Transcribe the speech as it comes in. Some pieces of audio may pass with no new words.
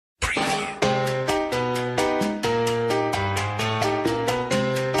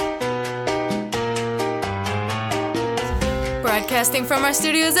Broadcasting from our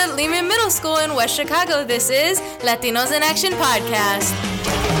studios at Lehman Middle School in West Chicago, this is Latinos in Action Podcast.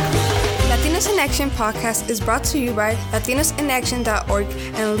 Latinos in Action Podcast is brought to you by LatinosInAction.org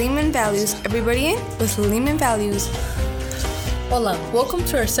and Lehman Values. Everybody in with Lehman Values. Hola, welcome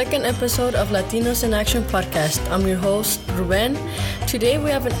to our second episode of Latinos in Action Podcast. I'm your host, Ruben. Today we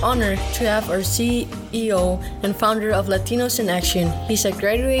have an honor to have our CEO and founder of Latinos in Action. He's a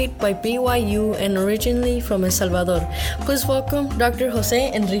graduate by BYU and originally from El Salvador. Please welcome Dr.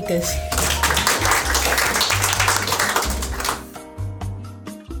 Jose Enriquez.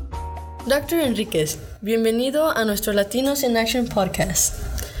 Dr. Enriquez, bienvenido a nuestro Latinos in Action Podcast.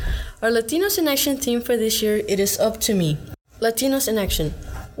 Our Latinos in Action theme for this year, it is Up to Me. Latinos in Action.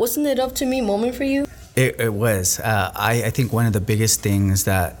 Wasn't it up to me moment for you? It was. I think one of the biggest things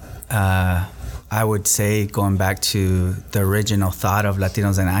that I would say, going back to the original thought of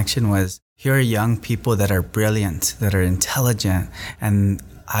Latinos in Action, was here are young people that are brilliant, that are intelligent, and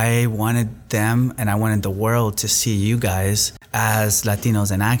I wanted them and I wanted the world to see you guys as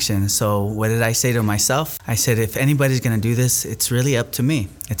Latinos in Action. So what did I say to myself? I said, if anybody's going to do this, it's really up to me.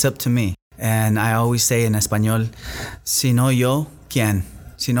 It's up to me. And I always say in Espanol, si no yo, ¿quién?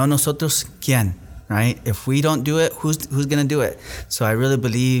 Si no nosotros, ¿quién? Right? If we don't do it, who's going to do it? So I really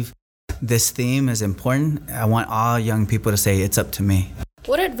believe this theme is important. I want all young people to say, it's up to me.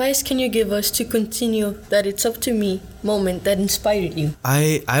 What advice can you give us to continue that it's up to me moment that inspired you?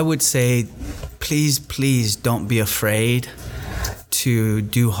 I would say, please don't be afraid to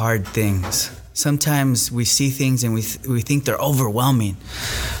do hard things. Sometimes we see things and we think they're overwhelming.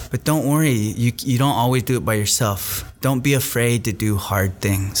 But don't worry, you don't always do it by yourself. Don't be afraid to do hard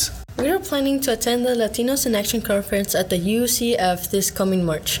things. We are planning to attend the Latinos in Action Conference at the UCF this coming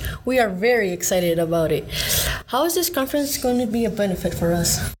March. We are very excited about it. How is this conference going to be a benefit for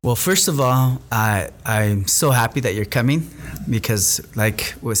us? Well, first of all, I'm so happy that you're coming because,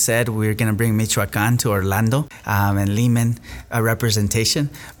 like was said, we're going to bring Michoacan to Orlando and Lehman a representation.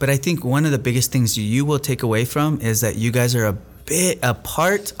 But I think one of the biggest things you will take away from is that you guys are a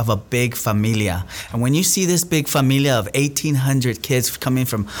part of a big familia. And when you see this big familia of 1,800 kids coming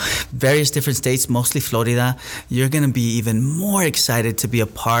from various different states, mostly Florida, you're going to be even more excited to be a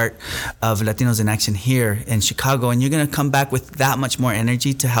part of Latinos in Action here in Chicago. And you're going to come back with that much more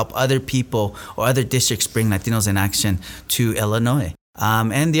energy to help other people or other districts bring Latinos in Action to Illinois.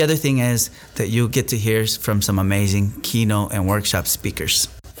 And the other thing is that you'll get to hear from some amazing keynote and workshop speakers.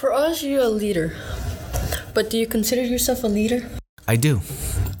 For us, you're a leader. But do you consider yourself a leader? I do.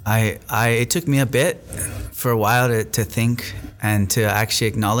 It took me a bit for a while to think and to actually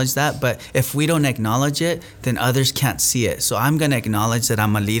acknowledge that. But if we don't acknowledge it, then others can't see it. So I'm going to acknowledge that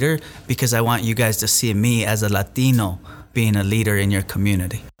I'm a leader because I want you guys to see me as a Latino being a leader in your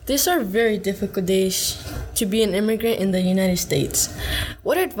community. These are very difficult days to be an immigrant in the United States.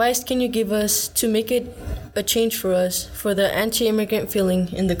 What advice can you give us to make it a change for us for the anti-immigrant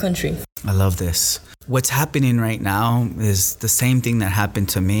feeling in the country? I love this. What's happening right now is the same thing that happened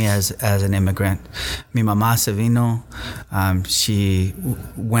to me as an immigrant. Mi mamá se vino. She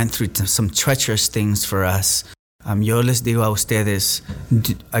went through some treacherous things for us. Yo les digo a ustedes,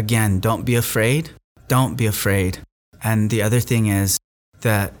 again, don't be afraid. Don't be afraid. And the other thing is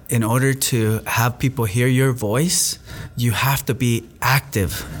that in order to have people hear your voice, you have to be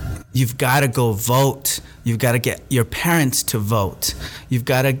active. You've got to go vote. You've got to get your parents to vote. You've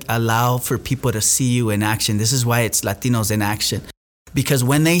got to allow for people to see you in action. This is why it's Latinos in Action. Because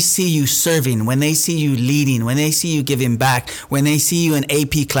when they see you serving, when they see you leading, when they see you giving back, when they see you in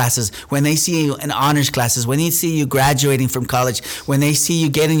AP classes, when they see you in honors classes, when they see you graduating from college, when they see you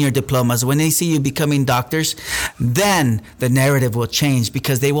getting your diplomas, when they see you becoming doctors, then the narrative will change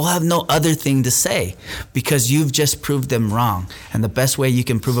because they will have no other thing to say because you've just proved them wrong. And the best way you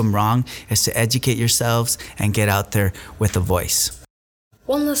can prove them wrong is to educate yourselves and get out there with a voice.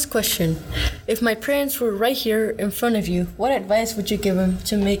 One last question. If my parents were right here in front of you, what advice would you give them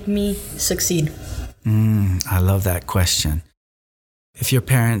to make me succeed? I love that question. If your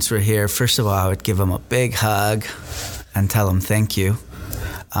parents were here, first of all, I would give them a big hug and tell them thank you.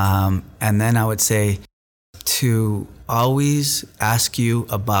 And then I would say to always ask you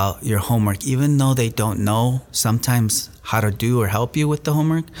about your homework, even though they don't know sometimes how to do or help you with the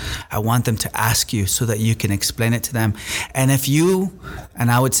homework. I want them to ask you so that you can explain it to them. And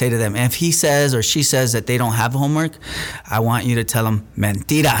I would say to them, if he says or she says that they don't have homework, I want you to tell them,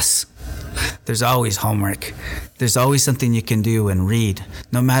 mentiras. There's always homework. There's always something you can do and read,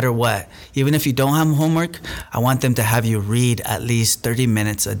 no matter what. Even if you don't have homework, I want them to have you read at least 30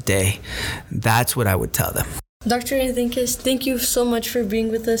 minutes a day. That's what I would tell them. Dr. Enriquez, thank you so much for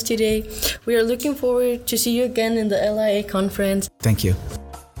being with us today. We are looking forward to see you again in the LIA conference. Thank you.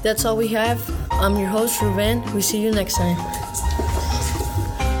 That's all we have. I'm your host, Ruben. We see you next time.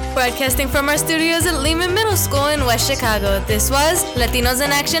 Broadcasting from our studios at Lehman Middle School in West Chicago, this was Latinos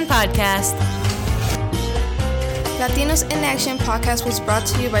in Action Podcast. Latinos in Action podcast was brought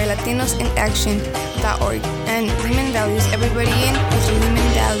to you by LatinosInAction.org and Lehman Values Everybody In